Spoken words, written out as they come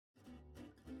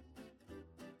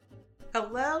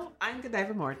Hello, I'm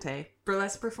Godiva Morte,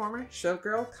 burlesque performer,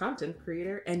 showgirl, content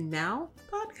creator, and now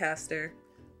podcaster.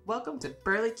 Welcome to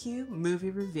BurlyQ Movie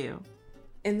Revue.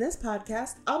 In this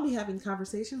podcast, I'll be having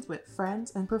conversations with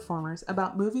friends and performers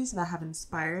about movies that have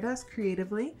inspired us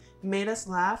creatively, made us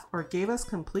laugh, or gave us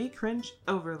complete cringe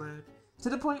overload, to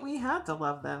the point we had to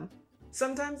love them.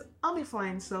 Sometimes I'll be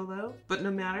flying solo, but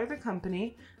no matter the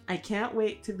company, I can't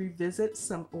wait to revisit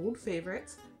some old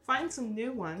favorites, find some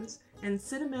new ones, and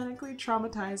cinematically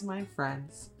traumatize my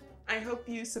friends. I hope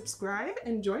you subscribe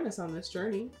and join us on this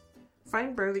journey.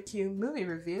 Find BurlyQ Movie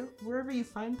Revue wherever you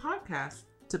find podcasts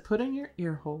to put in your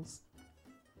ear holes.